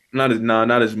 Not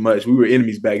as much. We were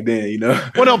enemies back then, you know.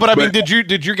 Well, no, but I mean, did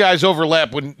you guys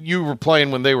overlap when you were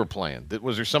playing when they were playing?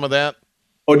 Was there some of that?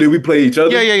 Oh, did we play each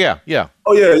other? Yeah.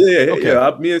 Oh yeah. Okay.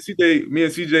 Yeah. Me and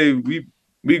CJ,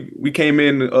 we came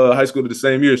in high school the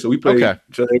same year, so we played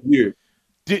each other every year.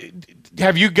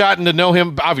 Have you gotten to know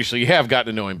him? Obviously, you have gotten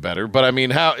to know him better. But I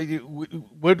mean,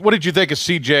 what did you think of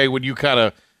CJ when you kind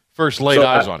of first laid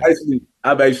eyes on him?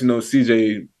 I've actually known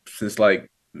CJ since like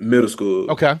middle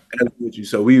school. Okay.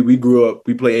 So we grew up.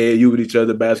 We played AAU with each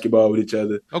other, basketball with each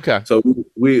other. Okay. So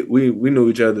we knew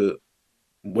each other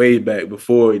way back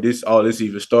before all this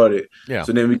even started. Yeah.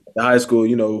 So then we got to high school,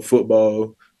 you know,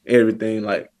 football, everything.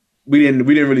 Like we didn't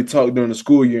really talk during the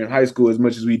school year in high school as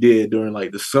much as we did during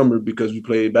like the summer because we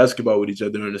played basketball with each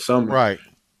other during the summer. Right.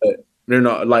 But they're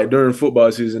not like during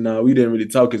football season now, we didn't really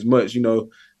talk as much, you know.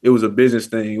 It was a business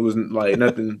thing. It wasn't like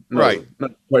nothing,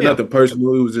 nothing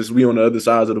personal. It was just we on the other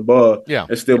sides of the ball. Yeah,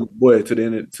 and still my boy to the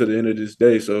end of this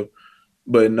day. So,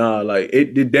 but nah, like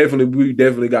we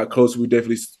definitely got closer. We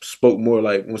definitely spoke more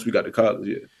like once we got to college.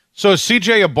 Yeah. So is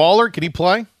CJ a baller? Can he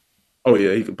play? Oh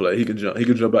yeah, he can play. He can jump. He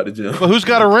can jump out the gym. Well, who's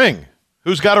got a ring?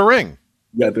 Who's got a ring?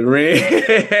 We got the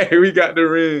ring. We got the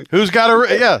ring. Who's got a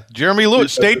ring? Yeah, Jeremy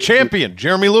Lewis, state champion.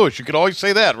 Jeremy Lewis. You could always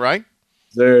say that, right?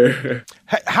 Sir.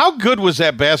 How good was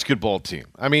that basketball team?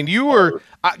 I mean, you were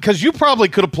because you probably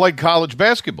could have played college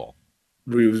basketball.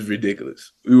 It was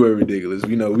ridiculous. We were ridiculous.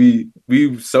 You know, we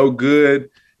so good.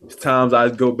 There's times I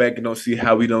go back and don't see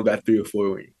how we don't got 3 or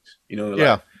 4 rings. You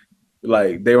know,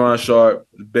 like Day'Ron Sharpe,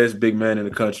 the best big man in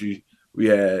the country. We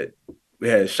had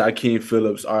Shaquem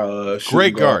Phillips, our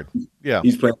great guard. Yeah,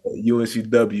 he's playing at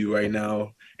UNCW right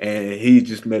now, and he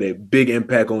just made a big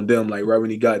impact on them. Like right when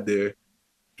he got there,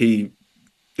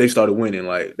 they started winning.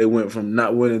 Like they went from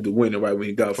not winning to winning right when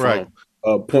he got from.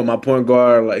 My point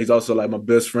guard, like he's also like my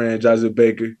best friend, Jazzy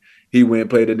Baker. He went and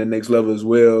played at the next level as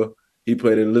well. He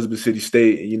played at Elizabeth City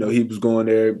State, and you know he was going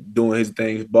there doing his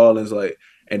thing, balling like.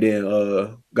 And then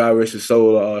God rest his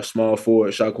soul, small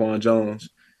forward Shaquan Jones.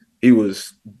 He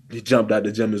jumped out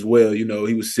the gym as well. You know,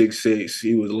 he was 6'6".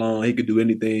 He was long. He could do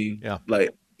anything. Yeah.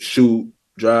 Like shoot,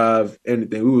 drive,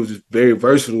 anything. We was just very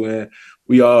versatile, and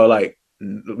we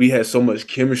had so much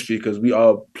chemistry because we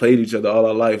all played each other all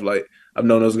our life. Like I've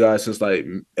known those guys since like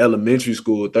elementary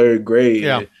school, 3rd grade.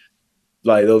 Yeah. And,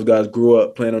 like those guys grew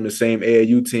up playing on the same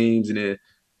AAU teams and then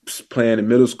playing in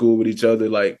middle school with each other.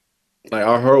 Like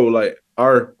our whole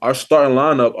our starting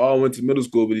lineup all went to middle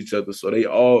school with each other. So they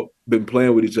all been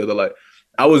playing with each other. Like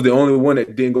I was the only one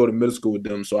that didn't go to middle school with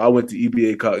them. So I went to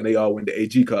EBA Cox and they all went to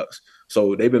AG Cox.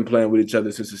 So they've been playing with each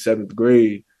other since the 7th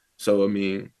grade. So I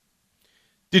mean,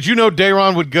 did you know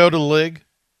Day'Ron would go to the league?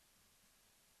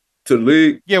 To the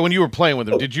league? Yeah, when you were playing with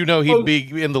him, did you know he'd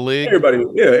be in the league? Everybody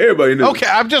knew. Okay,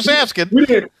 I'm just asking. We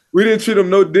didn't treat him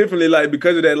no differently, like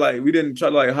because of that. Like we didn't try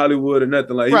to like Hollywood or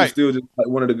nothing. Like he was still just like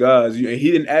one of the guys, and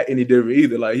he didn't act any different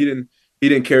either. Like he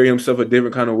didn't carry himself a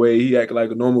different kind of way. He acted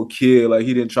like a normal kid. Like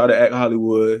he didn't try to act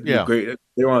Hollywood. Yeah, great.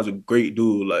 Day'Ron's a great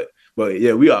dude. Like, but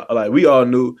yeah, we all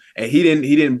knew, and he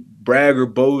didn't brag or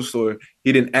boast or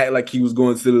he didn't act like he was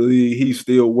going to the league. He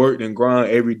still worked and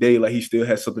grind every day. Like he still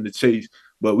had something to chase.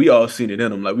 But we all seen it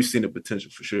in him. Like we seen the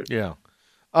potential for sure. Yeah.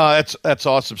 That's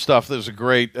awesome stuff. There's a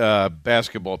great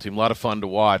basketball team, a lot of fun to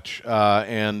watch.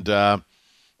 And I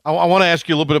want to ask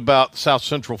you a little bit about South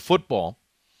Central football.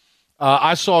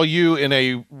 I saw you in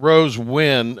a Rose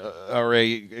win or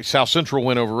a South Central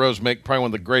win over Rose make probably one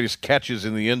of the greatest catches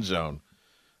in the end zone.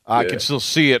 I can still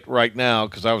see it right now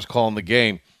because I was calling the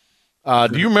game.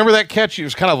 Do you remember that catch? It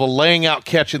was kind of a laying out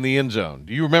catch in the end zone.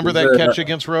 Do you remember that catch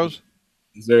against Rose?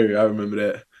 Sir, I remember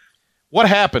that. What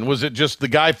happened? Was it just the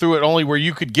guy threw it only where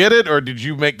you could get it, or did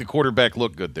you make the quarterback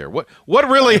look good there? What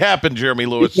really happened, Jeremy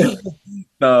Lewis? He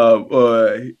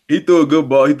threw a good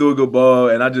ball.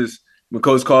 And I just, when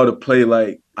coach called a play,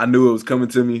 like I knew it was coming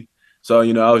to me. So,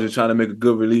 you know, I was just trying to make a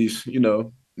good release, you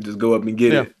know, just go up and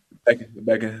get it.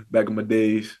 Back in my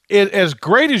days. As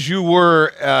great as you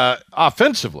were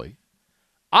offensively,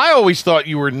 I always thought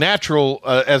you were natural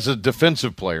as a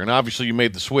defensive player. And obviously you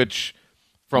made the switch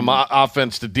from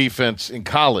offense to defense in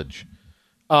college.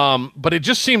 But it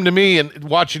just seemed to me, and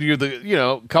watching you,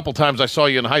 a couple times I saw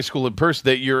you in high school in person,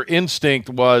 that your instinct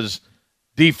was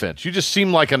defense. You just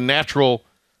seemed like a natural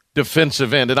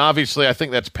defensive end. And obviously I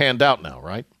think that's panned out now,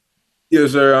 right?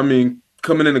 Yes, sir. I mean,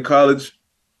 coming into college,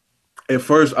 at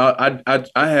first I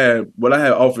had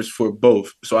offers for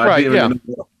both. So I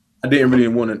didn't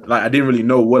really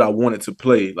know what I wanted to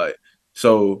play. Like,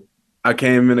 so I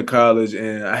came into college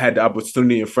and I had the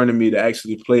opportunity in front of me to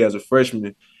actually play as a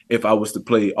freshman if I was to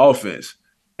play offense.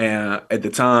 And at the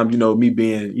time, you know, me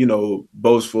being, you know,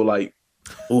 boastful, like,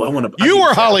 oh, I want to. You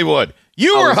were Hollywood.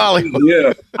 Hollywood.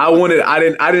 Yeah, I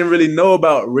didn't really know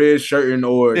about red shirting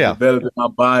or developing my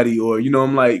body or, you know,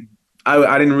 I'm like, I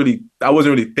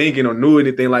wasn't really thinking or knew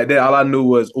anything like that. All I knew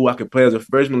was, I could play as a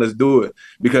freshman. Let's do it.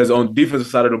 Because on the defensive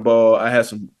side of the ball, I had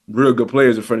some real good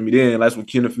players in front of me then. That's when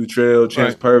Kenneth Futrell,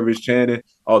 Chance Purvis, Channing,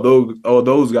 all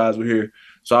those guys were here.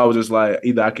 So I was just like,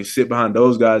 either I can sit behind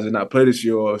those guys and not play this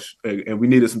year, and we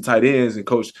needed some tight ends. And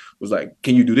coach was like,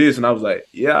 "Can you do this?" And I was like,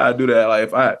 "Yeah, I do that. Like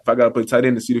if I got to play tight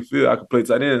end to see the field, I could play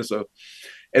tight end." So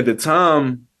at the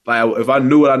time, like if I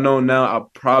knew what I know now, I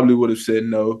probably would have said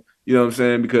no. You know what I'm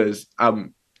saying? Because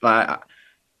I'm like,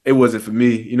 it wasn't for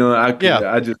me. You know, I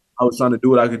was trying to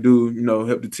do what I could do. You know,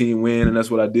 help the team win, and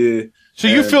that's what I did. So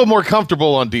you feel more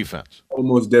comfortable on defense?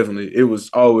 Almost definitely. It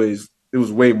was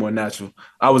way more natural.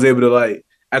 I was able to, like,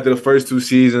 after the first 2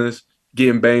 seasons,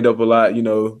 getting banged up a lot, you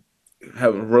know,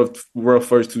 having rough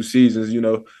first 2 seasons, you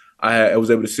know, I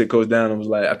was able to sit coach down and was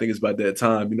like, I think it's about that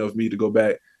time, you know, for me to go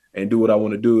back and do what I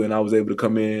want to do. And I was able to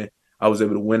come in. I was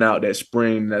able to win out that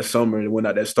spring, that summer, and win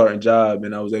out that starting job,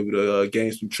 and I was able to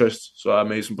gain some trust. So I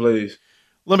made some plays.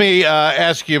 Let me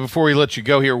ask you before we let you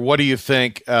go here, what do you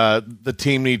think the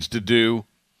team needs to do,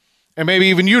 and maybe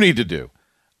even you need to do,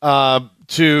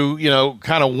 to, you know,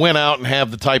 kind of win out and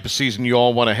have the type of season you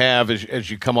all want to have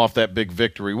as you come off that big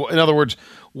victory? In other words,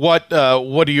 what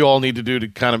do you all need to do to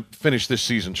kind of finish this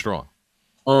season strong?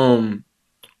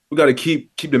 We got to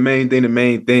keep the main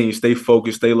thing. Stay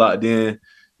focused, stay locked in.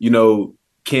 You know,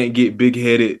 can't get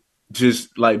big-headed,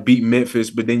 just like beat Memphis,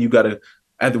 but then you got to,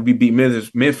 after we beat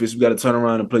Memphis, we got to turn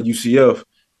around and play UCF.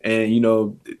 And, you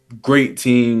know, great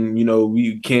team, you know,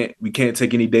 we can't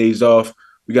take any days off.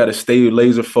 We got to stay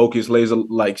laser focused,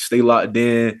 stay locked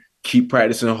in, keep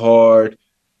practicing hard,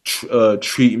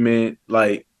 treatment,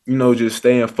 like, you know, just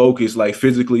staying focused, like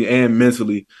physically and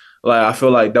mentally. Like, I feel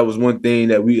like that was one thing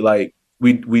that we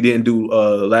didn't do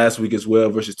last week as well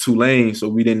versus Tulane, so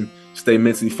we didn't stay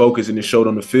mentally focused, and it showed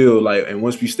on the field. Like, and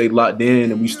once we stay locked in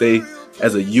and we stay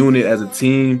as a unit, as a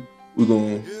team, we're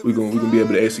gonna be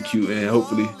able to execute, and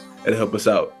hopefully it'll help us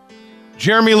out.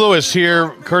 Jeremy Lewis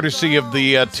here, courtesy of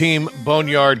the Team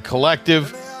Boneyard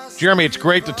Collective. Jeremy, it's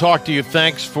great to talk to you.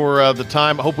 Thanks for the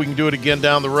time. I hope we can do it again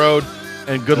down the road,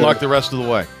 and good luck the rest of the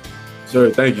way.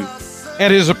 Sir, thank you.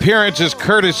 And his appearance is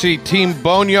courtesy Team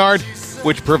Boneyard,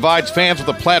 which provides fans with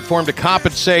a platform to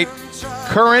compensate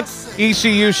current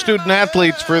ECU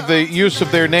student-athletes for the use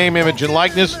of their name, image, and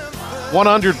likeness.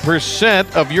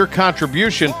 100% of your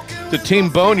contribution to Team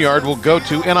Boneyard will go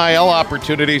to NIL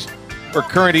opportunities for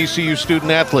current ECU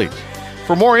student-athletes.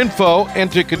 For more info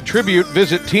and to contribute,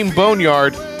 visit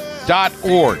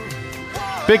teamboneyard.org.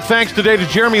 Big thanks today to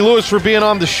Jeremy Lewis for being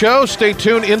on the show. Stay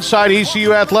tuned. Inside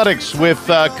ECU Athletics with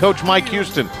Coach Mike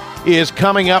Houston is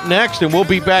coming up next, and we'll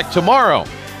be back tomorrow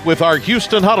with our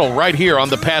Houston Huddle right here on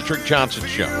The Patrick Johnson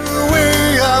Show. The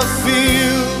way I feel.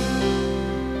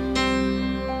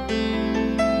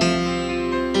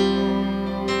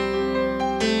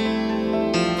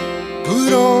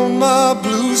 Put on my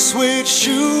blue suede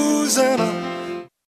shoes and I